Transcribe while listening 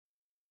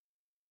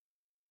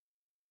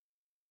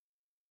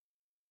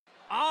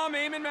I'm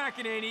Eamon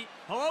McEnany.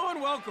 Hello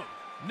and welcome.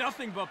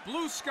 Nothing but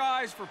blue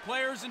skies for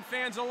players and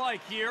fans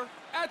alike here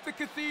at the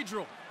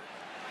Cathedral.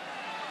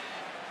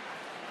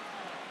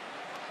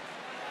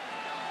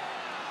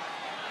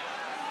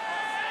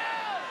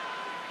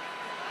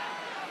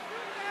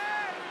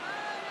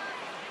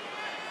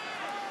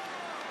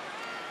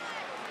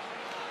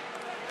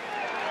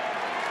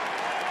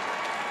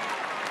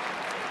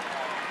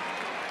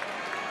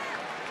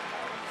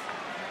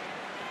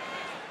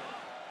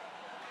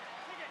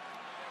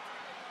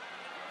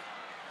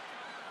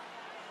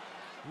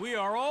 We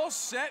are all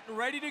set and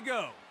ready to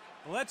go.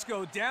 Let's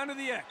go down to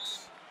the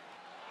X.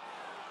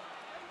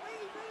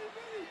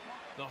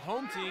 The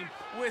home team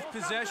with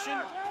possession.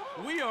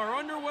 We are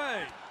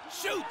underway.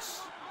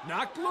 Shoots!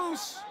 Knocked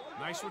loose.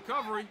 Nice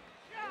recovery.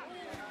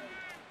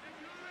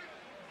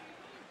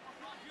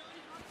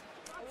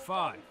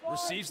 5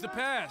 receives the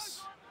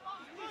pass.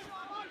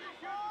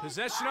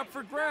 Possession up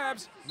for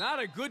grabs. Not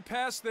a good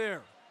pass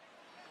there.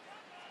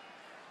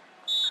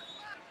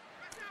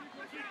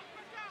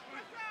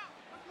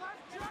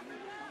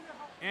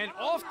 And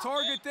off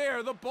target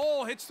there, the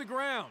ball hits the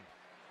ground.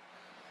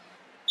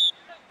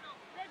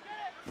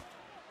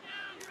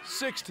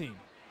 16.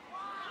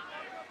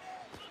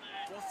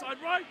 Ball side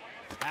right.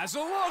 Has a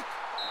look.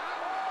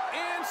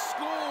 And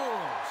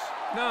scores.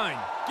 9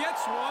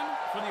 gets one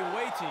for the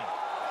away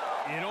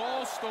team. It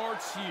all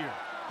starts here.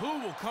 Who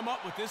will come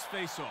up with this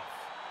faceoff?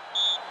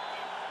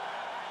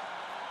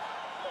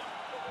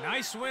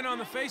 Nice win on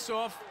the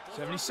faceoff.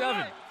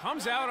 77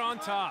 comes out on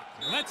top.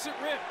 Lets it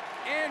rip.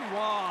 And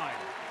wide.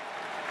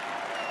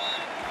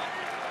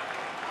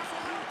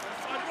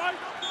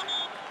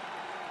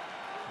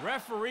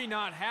 Referee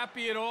not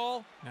happy at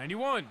all.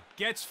 91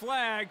 gets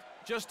flagged,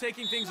 just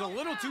taking things a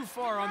little too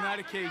far on that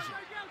occasion.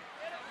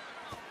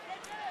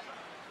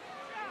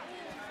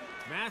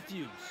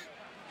 Matthews.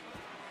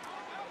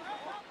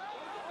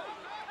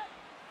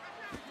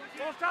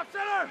 Ball stop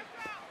center.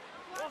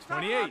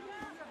 28.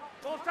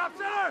 Ball stop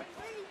center.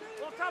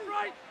 Ball stop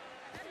right.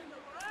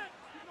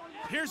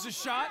 Here's a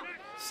shot.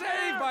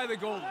 Saved by the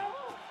goalie.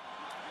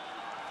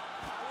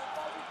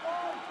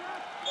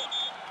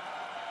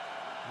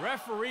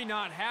 Referee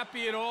not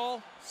happy at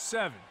all.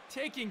 7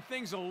 taking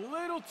things a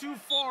little too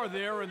far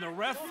there, and the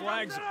ref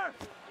flags him.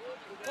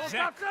 Ball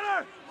stop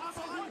center.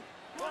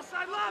 Ball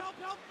side left.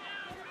 Ball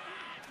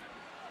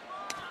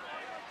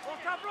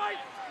stop right.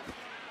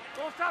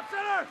 Ball stop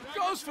center.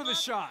 Goes for the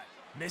shot.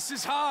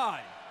 Misses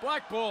high.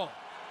 Black ball.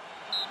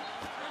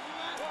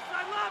 Ball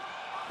side left.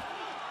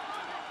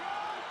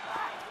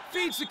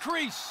 Feeds the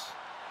crease.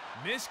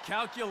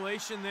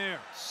 Miscalculation there.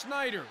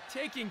 Snyder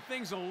taking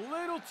things a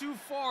little too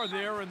far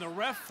there, and the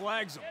ref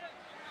flags him.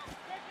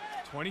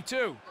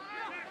 22.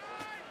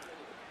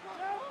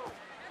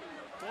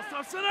 Ball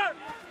stop center.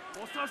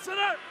 Ball stop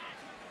center.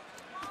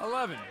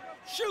 11.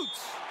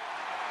 Shoots.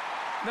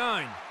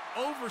 9.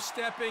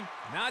 Overstepping,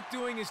 not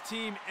doing his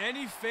team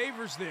any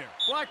favors there.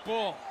 Black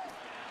ball.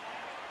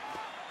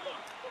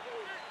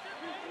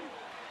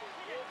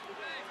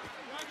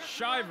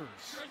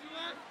 Shivers.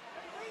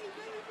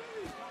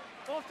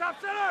 Ball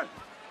stop center.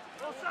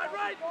 Ball side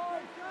right.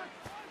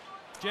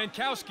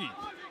 Jankowski.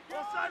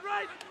 Ball side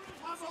right.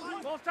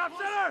 Ball stop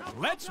center.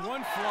 Lets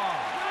one fly.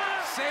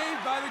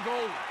 Saved by the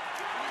goalie.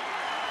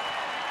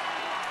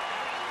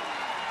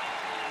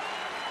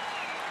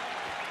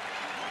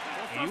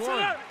 Ball stop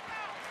center.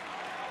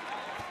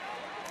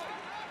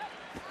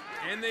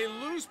 And they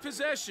lose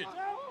possession.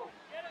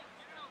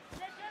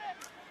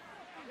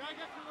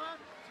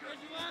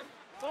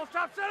 Ball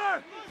stop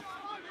center.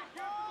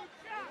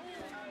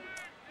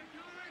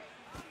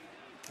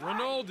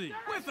 Rinaldi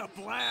with a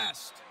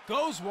blast.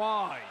 Goes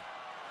wide.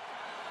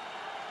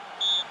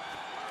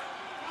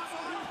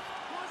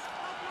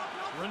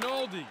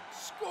 Rinaldi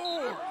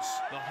scores.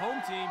 The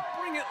home team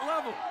bring it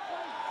level.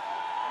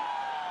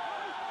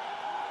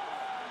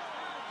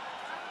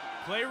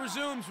 Play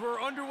resumes.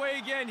 We're underway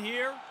again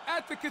here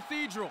at the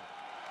Cathedral.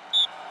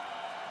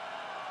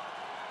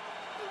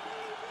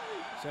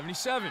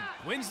 77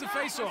 wins the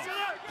faceoff.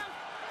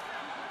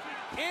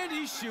 And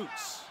he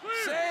shoots.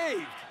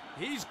 Saved.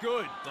 He's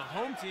good. The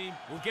home team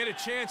will get a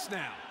chance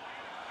now.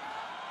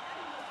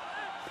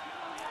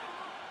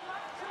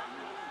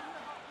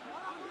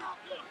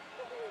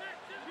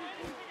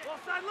 Ball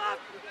side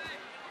left.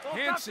 Ball stop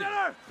Hansen.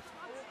 center.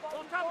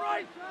 Ball top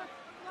right.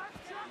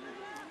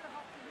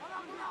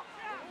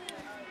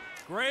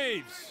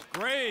 Graves,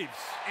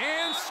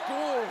 and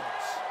scores.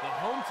 The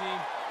home team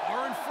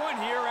are in front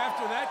here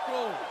after that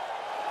goal.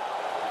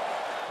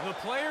 The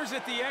players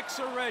at the X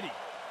are ready.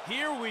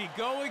 Here we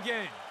go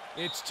again.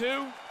 It's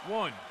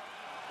 2-1.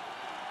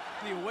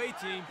 The away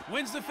team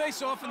wins the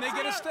faceoff and they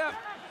get a step.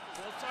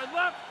 Ball side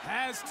left.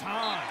 Has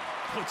time.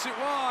 Puts it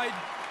wide.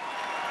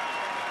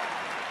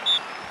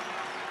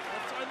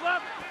 Ball side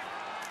left.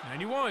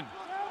 91.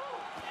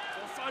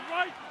 Ball side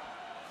right.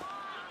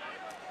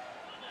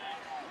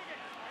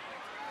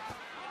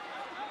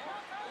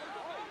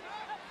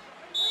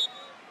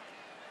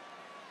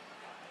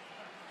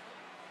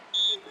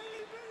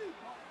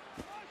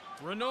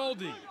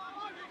 Rinaldi.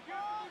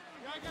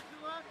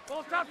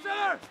 Ball top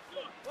center.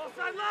 Ball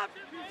side left.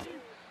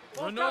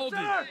 Ball top Rinaldi.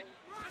 center.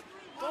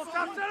 Ball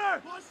top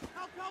center.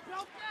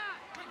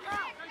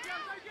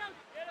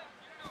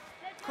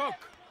 Cook.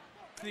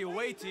 The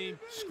away team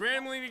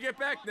scrambling to get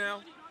back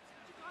now.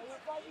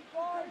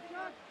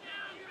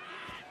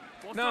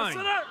 Ball top 9.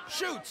 center.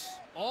 Shoots.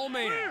 All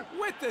man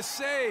with the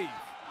save.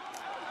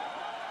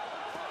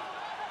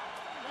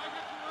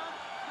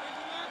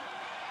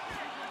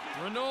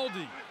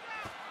 Rinaldi.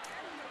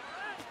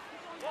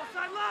 Ball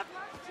side left.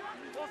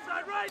 Ball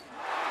side right.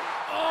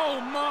 Oh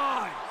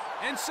my!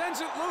 And sends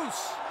it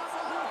loose.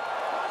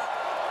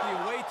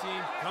 The away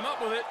team come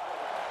up with it.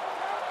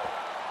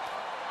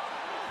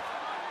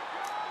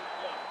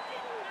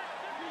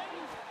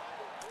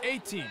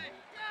 "18.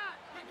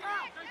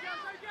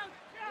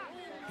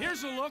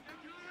 Here's a look.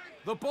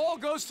 The ball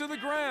goes to the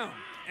ground,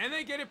 and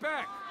they get it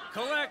back.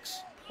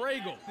 Collects.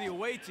 Pragle, the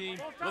away team,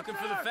 looking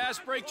for the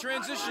fast break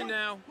transition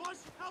now.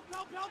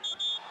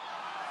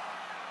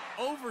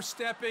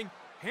 Overstepping.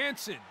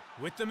 Hansen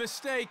with the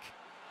mistake.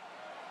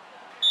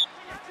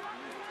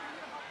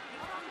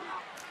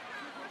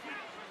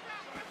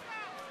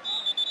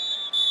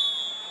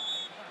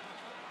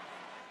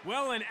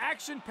 Well, an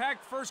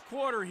action-packed first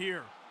quarter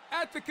here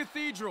at the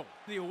Cathedral.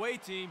 The away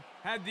team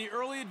had the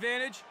early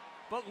advantage,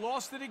 but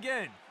lost it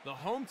again. The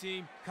home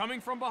team coming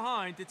from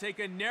behind to take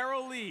a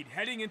narrow lead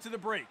heading into the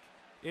break.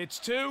 It's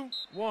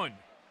 2-1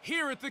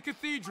 here at the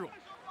Cathedral.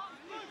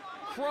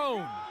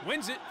 Crone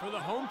wins it for the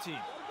home team.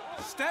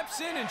 Steps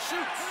in and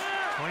shoots.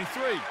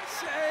 23.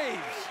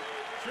 Saves.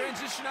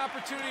 Transition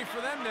opportunity for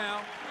them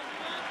now.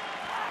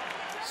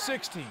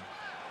 16.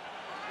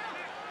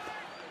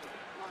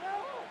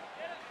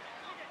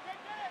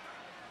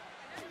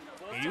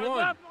 Ball 81. side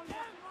left.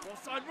 Ball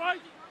side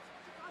right.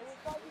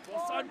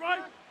 Ball side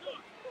right.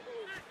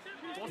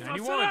 Ball side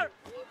 91. center.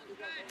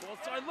 Ball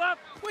side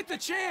left. With the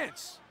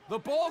chance. The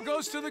ball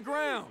goes to the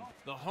ground.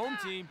 The home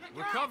team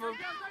recover.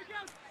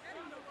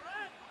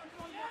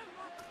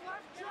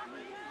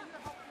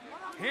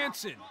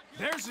 Hansen,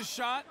 there's a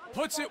shot,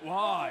 puts it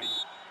wide.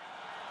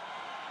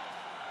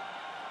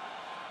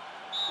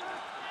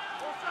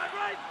 Ball side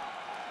right.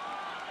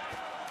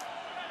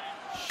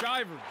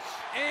 Shivers,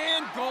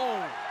 and goal.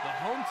 The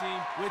home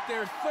team with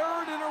their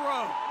third in a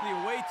row. The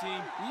away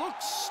team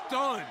looks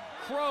stunned.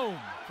 Crone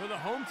for the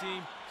home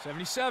team,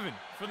 77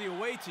 for the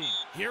away team.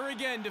 Here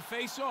again to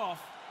face off.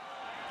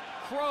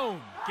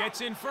 Crone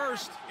gets in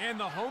first, and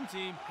the home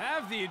team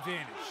have the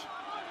advantage.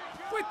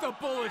 With the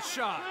bullet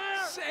shot,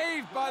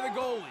 saved by the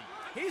goalie.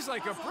 He's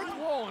like a brick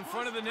wall in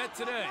front of the net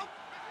today.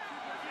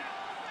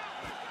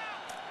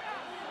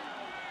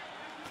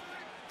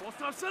 Ball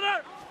stop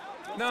center.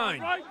 Ball 9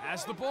 side right.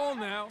 has the ball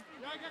now.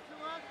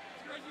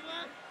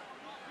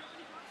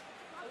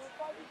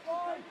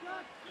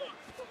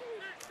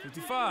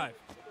 55.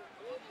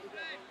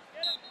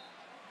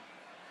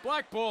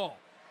 Black ball.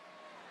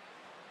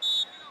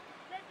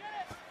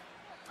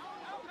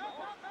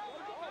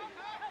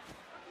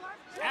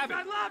 Abbott.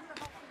 Side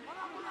left.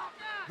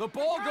 The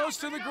ball goes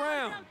to the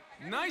ground.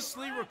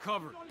 Nicely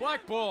recovered.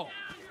 Black ball.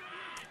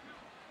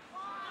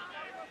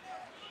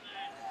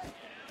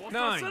 Ball stop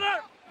 9. center.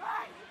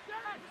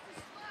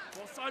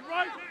 Ball side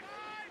right.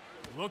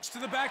 Looks to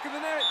the back of the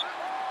net.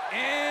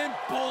 And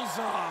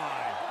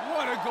bullseye.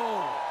 What a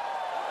goal.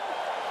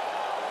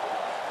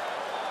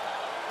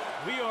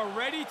 We are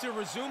ready to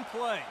resume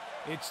play.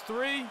 It's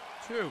 3-2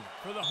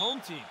 for the home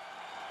team.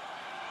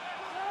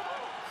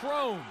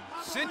 Crone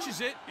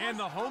cinches it, and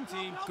the home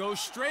team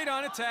goes straight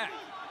on attack.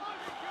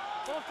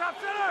 Ball top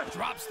center.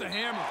 Drops the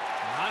hammer.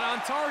 Not on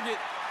target.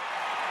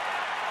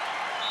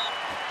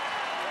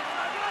 Ball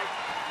side right.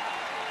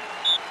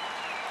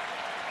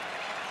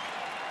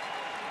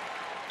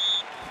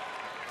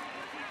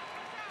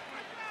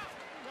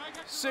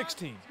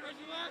 16.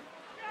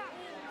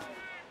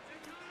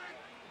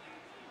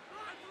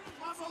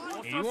 Ball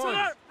stop 81.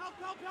 center.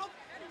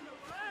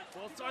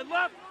 Ball side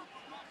left.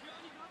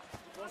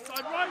 Ball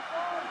side right.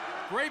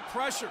 Great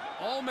pressure.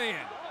 All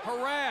man.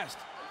 Harassed.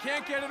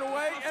 Can't get it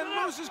away and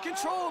loses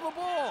control of the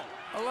ball.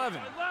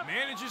 11.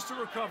 Manages to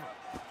recover.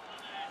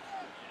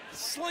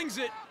 Slings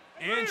it.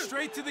 And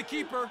straight to the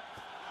keeper.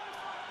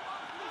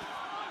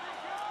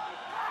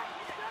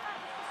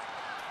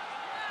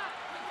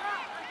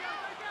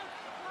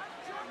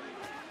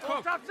 Ball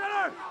Cook. top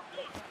center.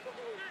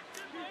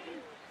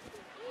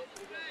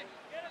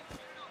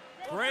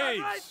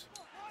 Graves.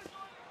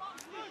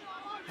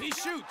 He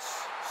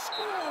shoots.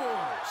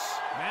 Scores.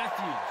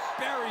 Matthews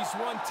buries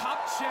one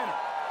top cheddar.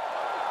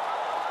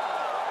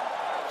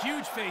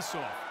 Huge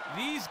face-off.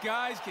 These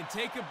guys can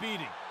take a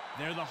beating.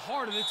 They're the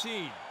heart of the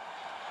team.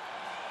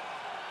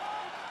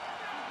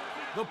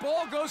 The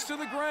ball goes to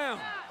the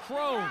ground.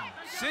 Crone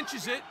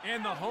cinches it,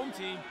 and the home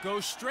team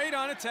goes straight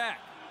on attack.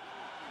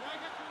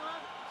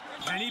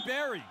 Kenny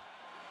Barry.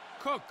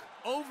 Cook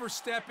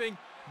overstepping.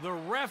 The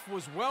ref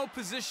was well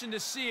positioned to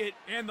see it,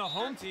 and the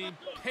home team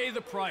pay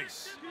the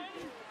price.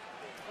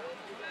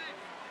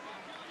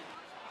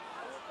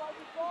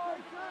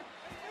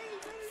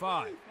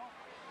 Five.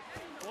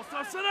 Ball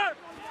stop center.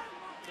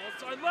 Ball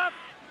side left.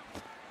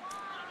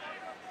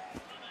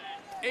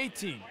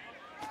 18.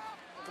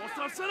 Ball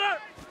stop center.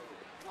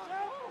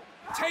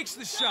 Takes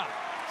the shot.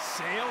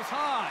 Sails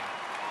high.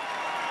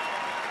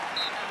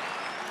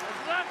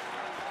 Left.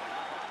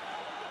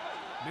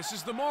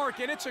 Misses the mark,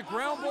 and it's a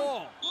ground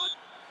ball.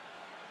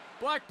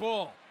 Black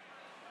ball.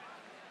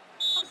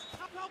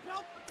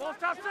 Ball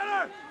stop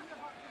center.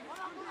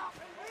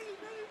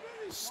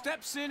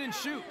 Steps in and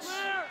shoots.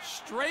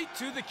 Straight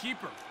to the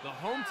keeper. The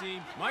home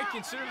team might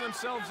consider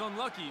themselves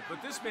unlucky,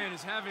 but this man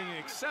is having an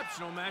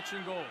exceptional match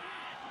in goal.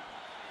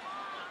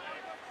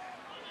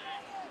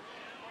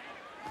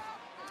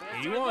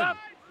 81.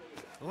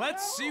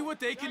 Let's see what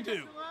they can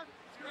do.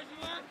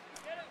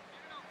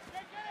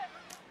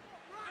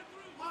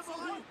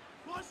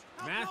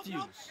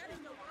 Matthews.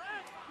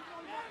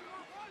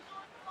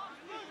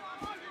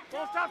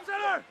 Ball stop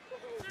center.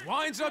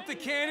 Winds up the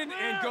cannon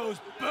and goes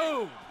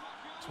boom.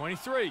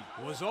 23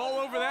 was all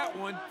over that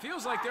one.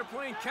 Feels like they're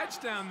playing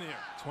catch down there.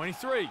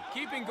 23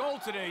 keeping goal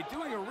today,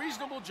 doing a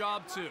reasonable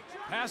job too.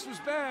 Pass was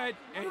bad,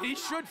 and he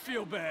should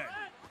feel bad.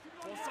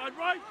 Ball side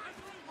right.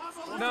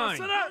 Ball 9. stop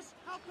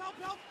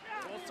center.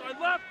 Ball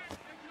side left.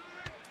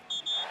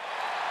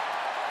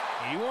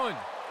 81.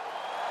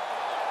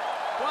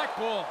 Black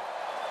ball.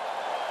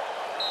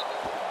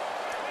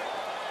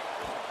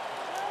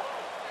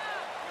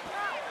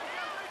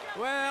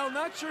 Well,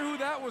 not sure who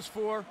that was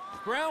for.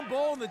 Ground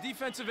ball in the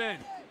defensive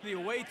end. The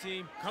away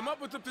team come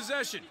up with the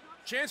possession.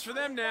 Chance for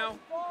them now.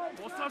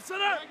 Ball stop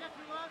center.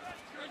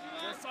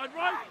 Ball side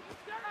right.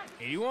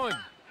 81.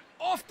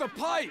 Off the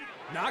pipe.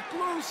 Knocked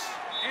loose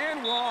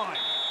and wide.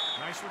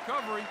 Nice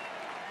recovery.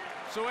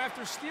 So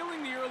after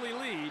stealing the early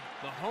lead,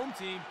 the home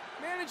team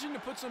managing to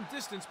put some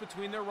distance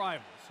between their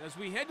rivals as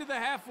we head to the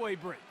halfway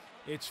break.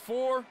 It's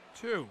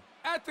 4-2.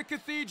 At the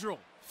Cathedral,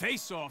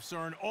 face-offs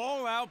are an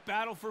all-out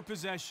battle for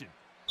possession.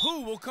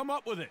 Who will come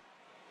up with it?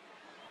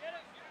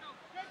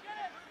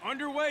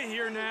 Underway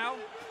here now.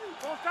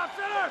 Ball stop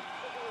center.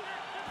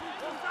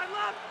 Ball side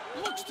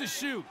left. Looks to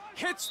shoot.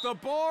 Hits the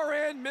bar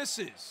and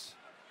misses.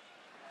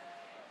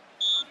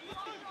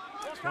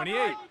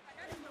 28.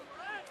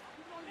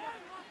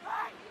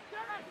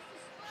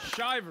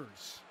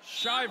 Shivers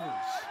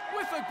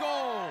with a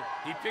goal.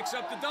 He picks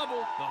up the double.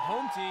 The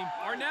home team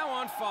are now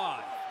on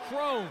 5.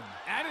 Crone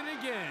at it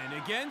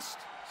again against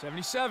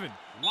 77.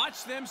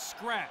 Watch them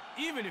scrap,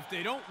 even if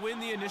they don't win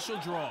the initial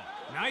draw.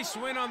 Nice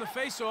win on the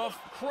faceoff.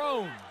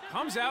 Crone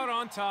comes out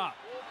on top.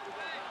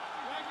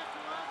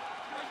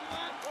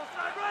 Ball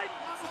side right.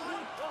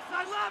 Ball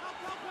side left.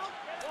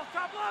 Ball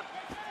top left.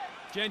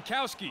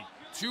 Jankowski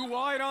too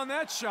wide on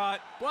that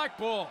shot. Black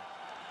ball.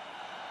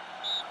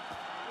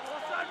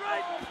 Ball side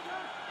right.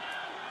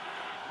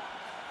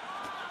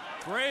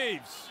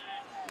 Graves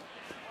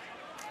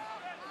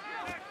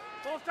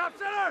Ball stop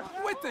center.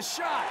 with the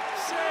shot.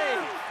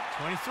 Save.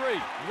 23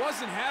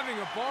 wasn't having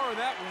a bar of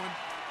that one.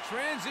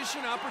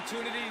 Transition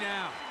opportunity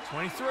now.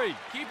 23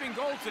 keeping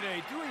goal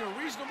today, doing a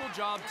reasonable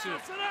job too.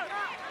 Center.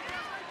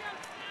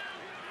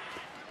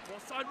 Ball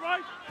side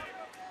right.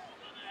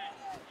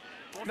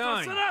 Ball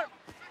 9. stop center.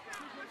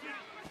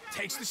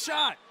 Takes the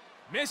shot.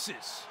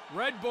 Misses.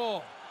 Red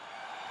ball.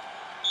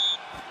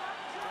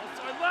 Ball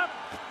side left.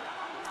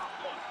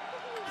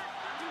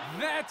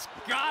 That's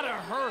gotta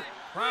hurt.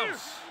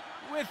 Kraus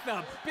with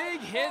a big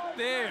hit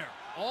there.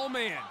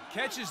 All-man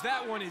catches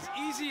that one as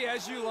easy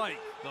as you like.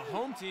 The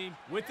home team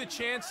with the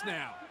chance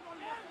now.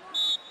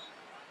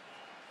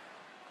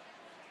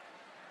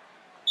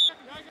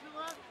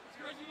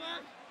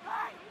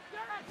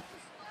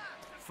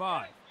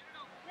 Five.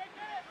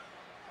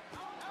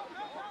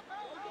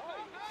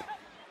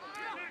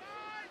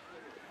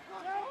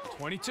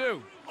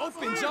 .22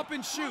 opens up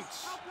and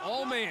shoots.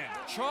 All-man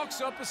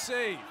chalks up a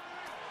save.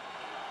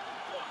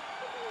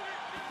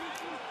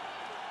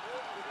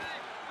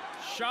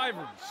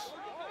 Shivers.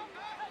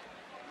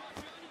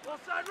 Ball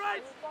side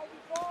right.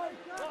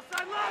 Ball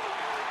side left.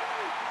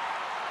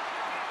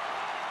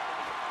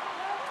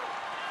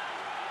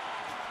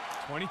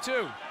 22.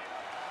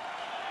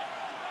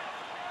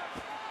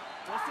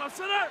 Ball stop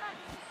center.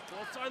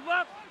 Ball side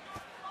left.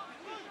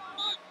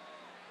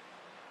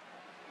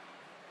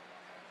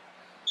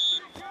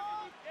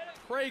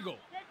 Pragle.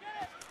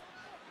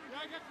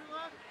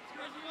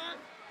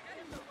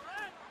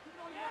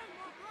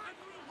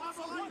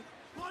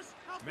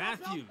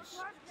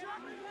 Matthews.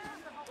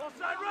 Ball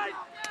side right.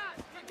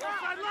 Ball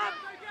side left.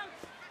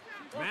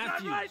 Ball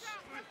side right. Matthews.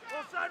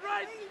 Ball side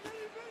right.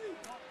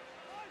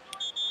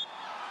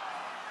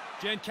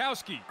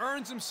 Jankowski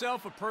earns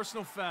himself a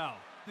personal foul.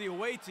 The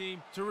away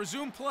team to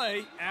resume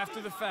play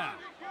after the foul.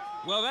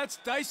 Well, that's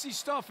dicey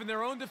stuff in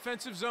their own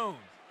defensive zone.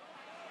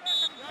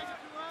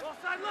 Ball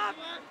side left.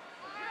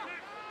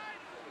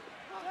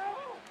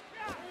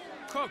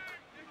 Cook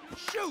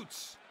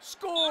shoots,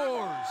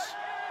 scores.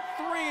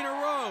 3 in a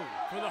row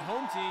for the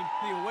home team.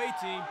 The away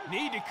team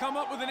need to come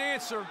up with an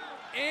answer,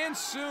 and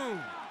soon.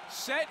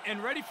 Set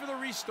and ready for the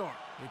restart.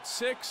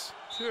 It's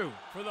 6-2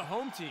 for the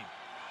home team.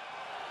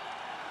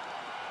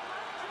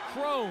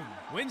 Crone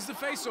wins the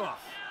faceoff.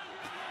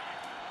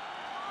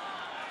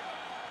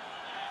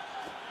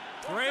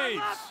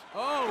 Graves.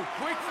 Oh,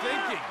 quick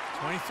thinking.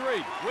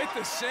 23 with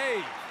the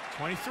save.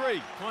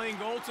 23 playing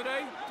goal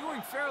today,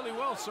 doing fairly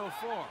well so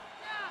far.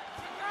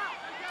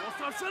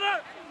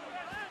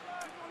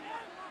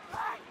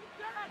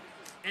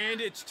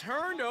 And it's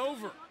turned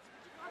over.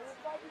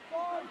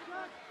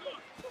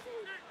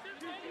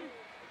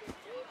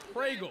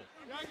 Pregel.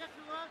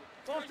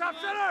 Ball top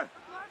center.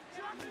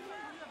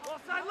 Ball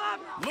side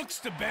left. Looks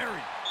to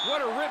bury.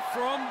 What a rip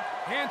from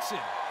Hansen.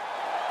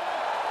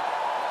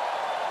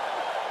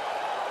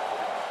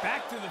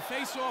 Back to the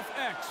face-off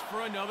X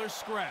for another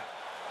scrap.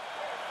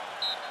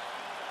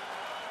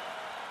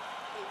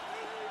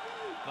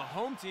 The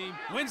home team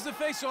wins the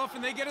face-off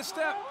and they get a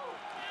step.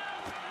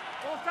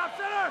 Ball top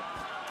center.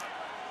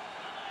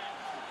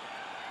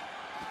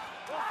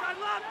 Ball side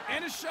left.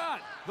 And a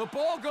shot. The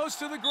ball goes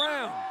to the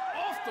ground.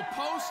 Off the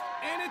post,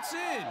 and it's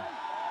in.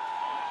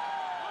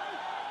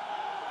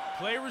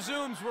 Play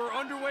resumes. We're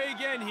underway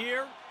again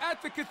here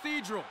at the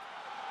Cathedral.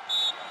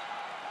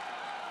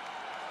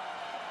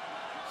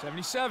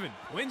 77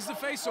 wins the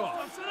faceoff.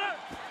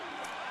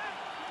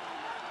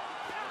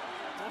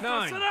 9.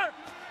 Ball side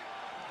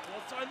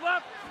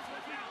left.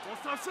 Ball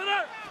top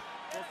center.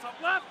 Ball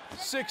top left.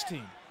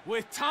 16.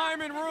 With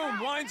time and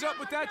room, lines up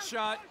with that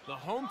shot. The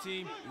home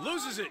team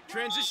loses it.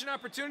 Transition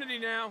opportunity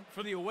now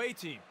for the away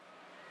team.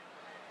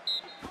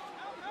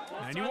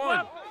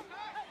 91.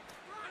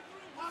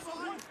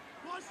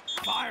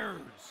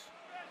 Fires.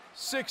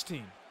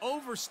 16.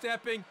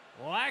 Overstepping.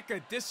 Lack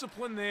of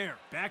discipline there.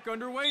 Back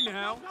underway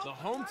now. The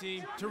home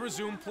team to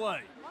resume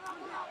play.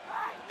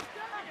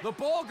 The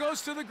ball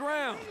goes to the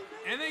ground,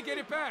 and they get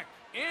it back.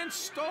 And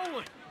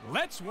stolen.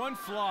 Lets one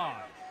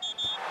fly.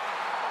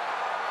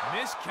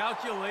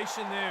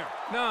 Miscalculation there.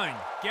 9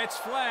 gets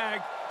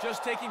flagged,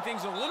 just taking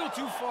things a little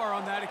too far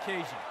on that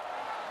occasion.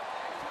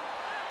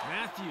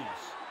 Matthews.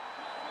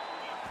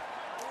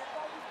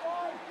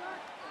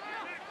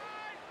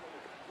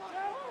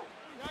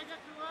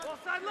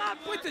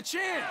 With the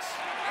chance,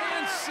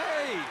 and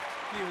save.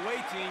 The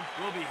away team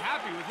will be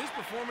happy with his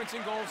performance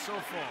in goal so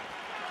far.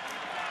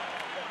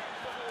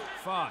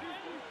 5.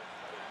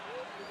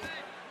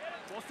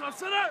 Ball top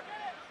center.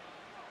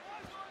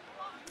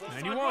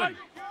 91.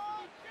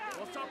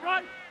 Ball top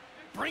right.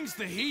 Brings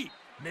the heat.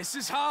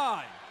 Misses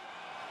high.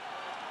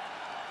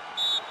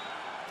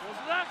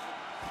 Ball's left.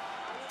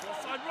 Ball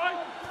side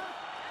right.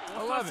 Ball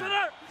top 11.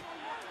 center.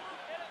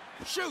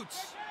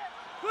 Shoots.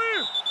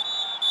 Clear.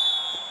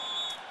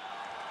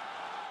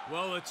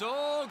 Well, it's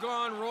all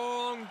gone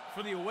wrong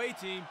for the away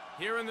team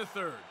here in the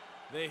third.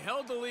 They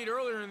held the lead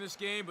earlier in this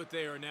game, but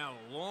they are now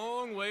a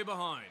long way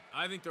behind.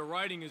 I think the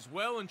writing is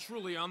well and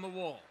truly on the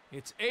wall.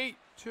 It's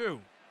 8-2.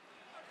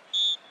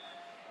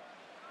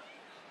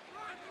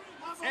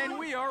 And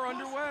we are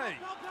underway.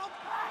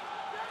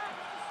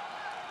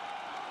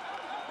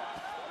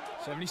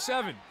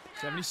 77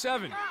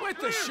 with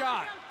the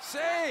shot.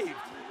 Saved.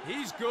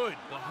 He's good.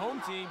 The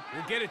home team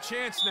will get a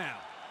chance now.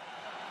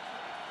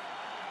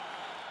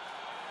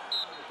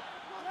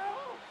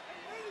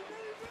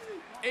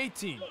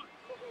 18.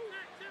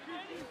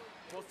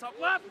 Ball top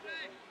left.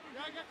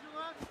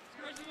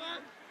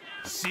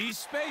 Sees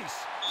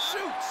space.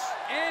 Shoots.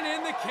 And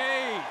in the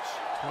cage.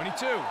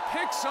 22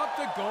 picks up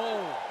the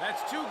goal.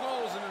 That's 2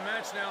 goals in the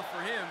match now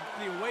for him.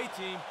 The away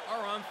team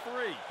are on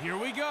 3. Here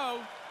we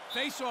go.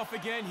 Face-off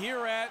again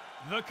here at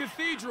the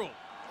Cathedral.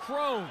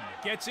 Crone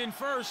gets in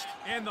first,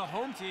 and the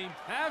home team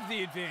have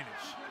the advantage.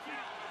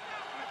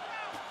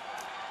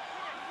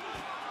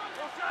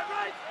 Ball side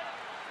right.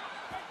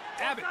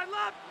 Abbott. Ball side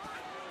left.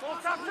 Ball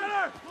top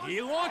center.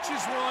 He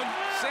launches one.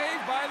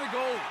 Saved by the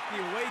goalie. The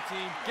away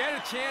team get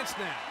a chance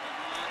now.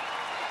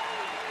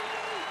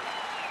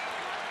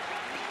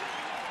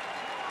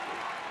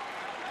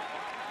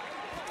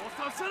 Ball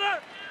top center.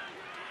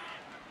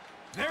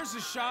 There's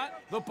a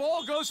shot. The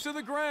ball goes to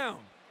the ground.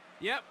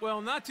 Yep,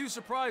 well, not too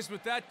surprised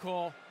with that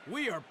call.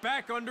 We are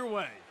back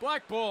underway.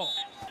 Black ball.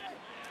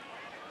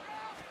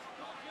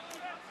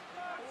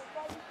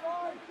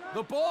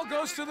 The ball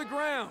goes to the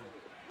ground.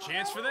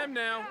 Chance for them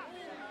now.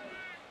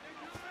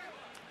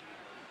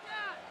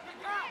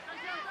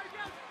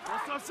 Ball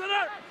top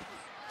center.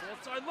 Ball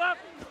side left.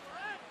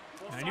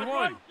 Ball side 91.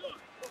 right.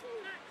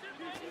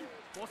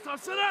 Ball top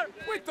center.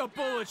 With the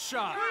bullet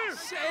shot.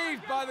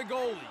 Saved by the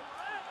goalie.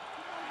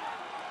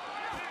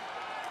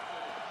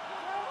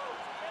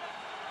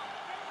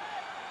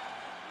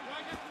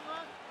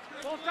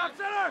 Ball top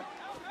center.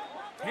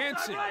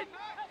 Hansen. Right.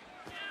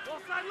 Ball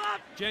side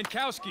left.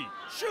 Jankowski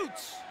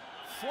shoots.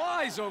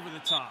 Flies over the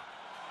top.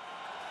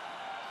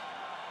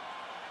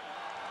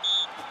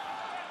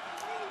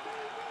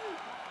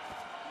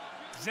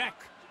 Zek.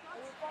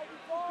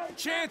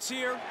 Chance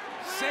here.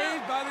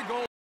 Saved by the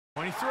goal.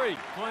 23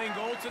 playing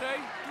goal today.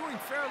 Doing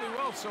fairly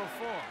well so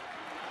far.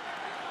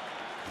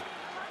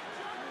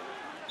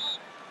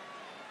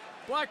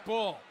 Black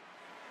ball.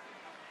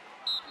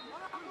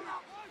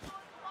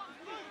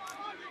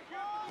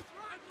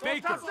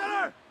 Baker Top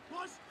center.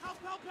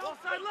 Ball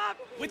side left.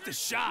 with the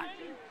shot.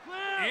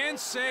 Clear. And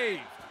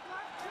saved.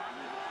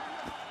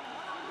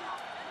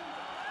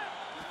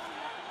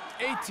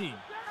 18.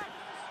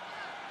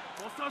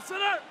 Ball start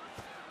center.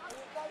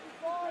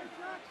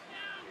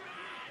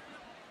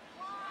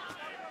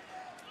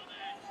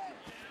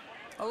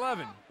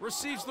 11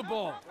 receives the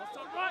ball. Ball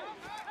start right.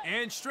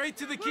 And straight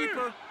to the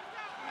keeper.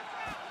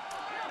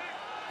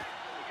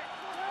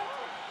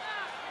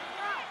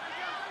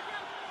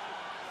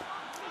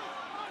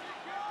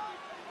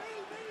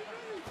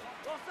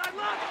 Ball side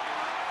left.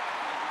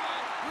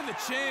 With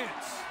a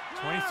chance.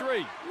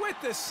 23 with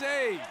the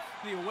save.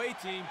 The away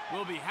team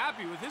will be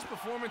happy with his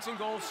performance and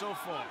goals so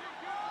far.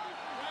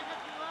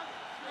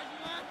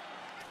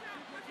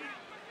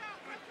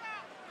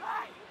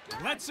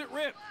 Lets it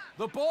rip.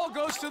 The ball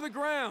goes to the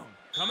ground.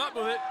 Come up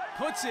with it.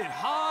 Puts it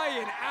high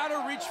and out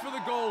of reach for the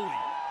goalie.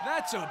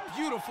 That's a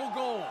beautiful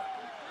goal.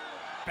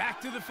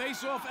 Back to the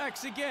face-off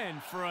X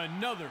again for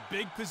another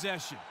big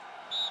possession.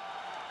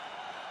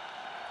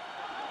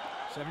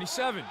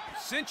 77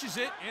 cinches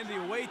it, and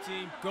the away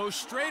team goes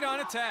straight on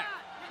attack.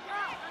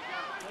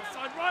 Ball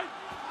side right.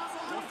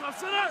 Ball start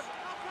center.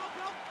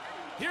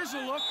 Here's a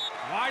look.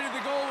 Wide of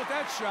the goal with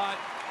that shot.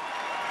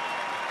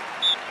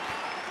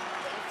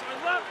 Ball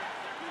side left.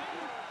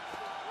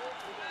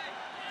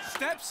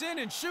 Steps in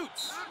and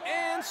shoots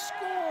and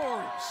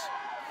scores.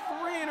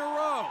 3 in a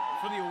row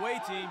for the away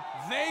team.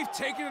 They've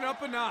taken it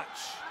up a notch.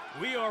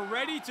 We are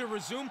ready to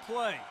resume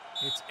play.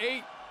 It's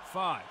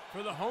 8-5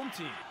 for the home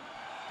team.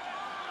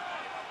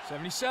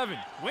 77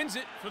 wins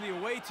it for the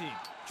away team.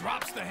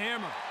 Drops the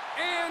hammer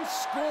and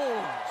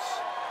scores.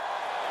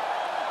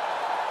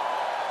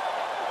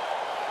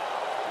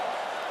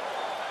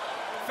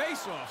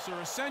 Face-offs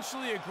are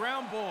essentially a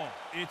ground ball.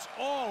 It's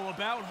all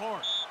about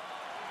heart.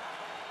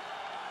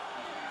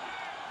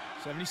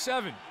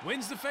 77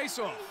 wins the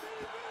face-off.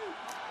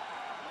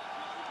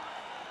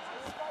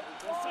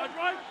 Ball side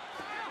right.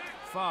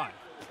 5.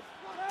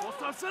 Ball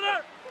start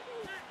center.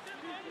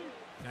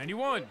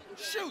 91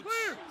 shoots.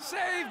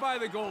 Saved by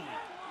the goalie.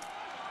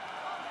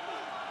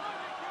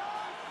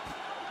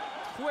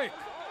 Quick.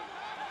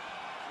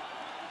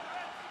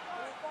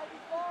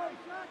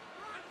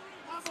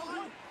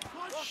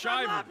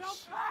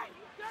 Shivers.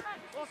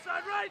 Ball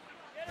side right.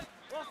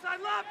 Ball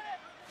side left.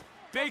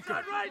 Baker.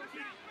 Side right.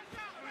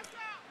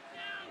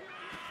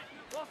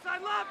 Ball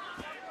side left.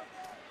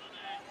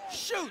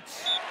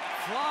 Shoots.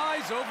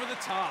 Flies over the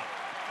top.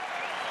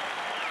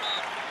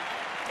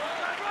 Ball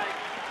side right.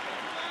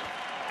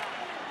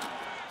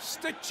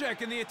 Stick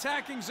check in the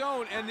attacking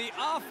zone, and the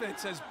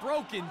offense has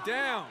broken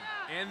down.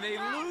 And they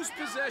lose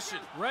possession.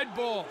 Red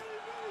ball.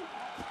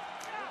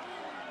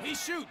 He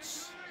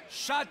shoots.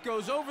 Shot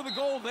goes over the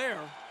goal there.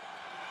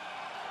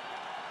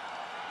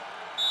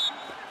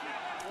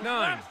 9.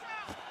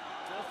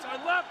 Ball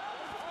side left.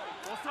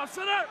 Ball start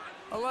center.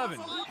 11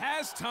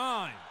 has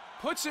time.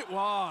 Puts it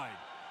wide.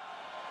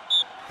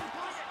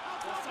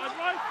 Ball side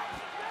right.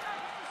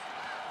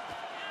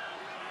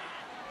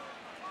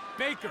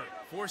 Baker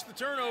forced the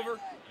turnover.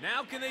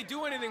 Now can they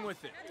do anything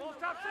with it? Ball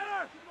stop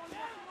center.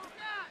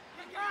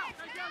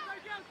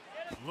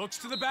 Looks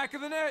to the back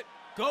of the net.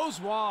 Goes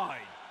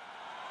wide.